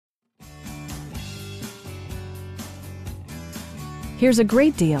Here's a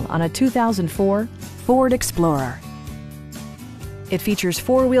great deal on a 2004 Ford Explorer. It features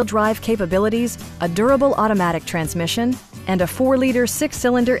four-wheel drive capabilities, a durable automatic transmission, and a 4-liter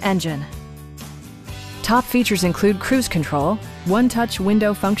 6-cylinder engine. Top features include cruise control, one-touch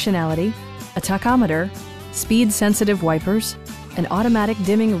window functionality, a tachometer, speed-sensitive wipers, an automatic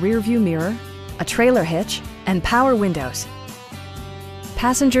dimming rear-view mirror, a trailer hitch, and power windows.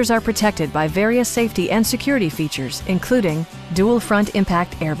 Passengers are protected by various safety and security features, including dual front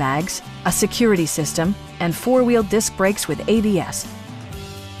impact airbags, a security system, and 4-wheel disc brakes with ABS.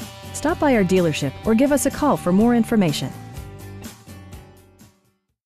 Stop by our dealership or give us a call for more information.